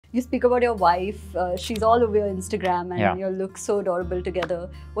You speak about your wife. She's all over your Instagram, and you look so adorable together.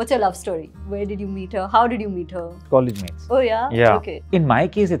 What's your love story? Where did you meet her? How did you meet her? College mates. Oh yeah? Yeah. Okay. In my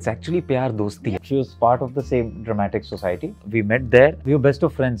case, it's actually pyar dosti. She was part of the same dramatic society. We met there. We were best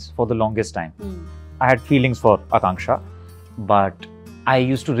of friends for the longest time. I had feelings for Akanksha, but I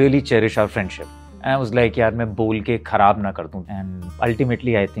used to really cherish our friendship. And I was like, यार मैं बोल के खराब ना कर दूं. And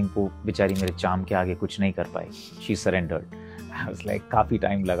ultimately, I think वो बेचारी मेरे चाम के आगे कुछ नहीं कर पाई. She surrendered. I was like, काफी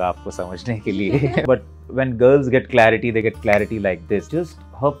time लगा आपको समझने के लिए. But when girls get clarity, they get clarity like this. Just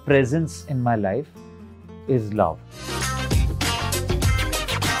her presence in my life is love.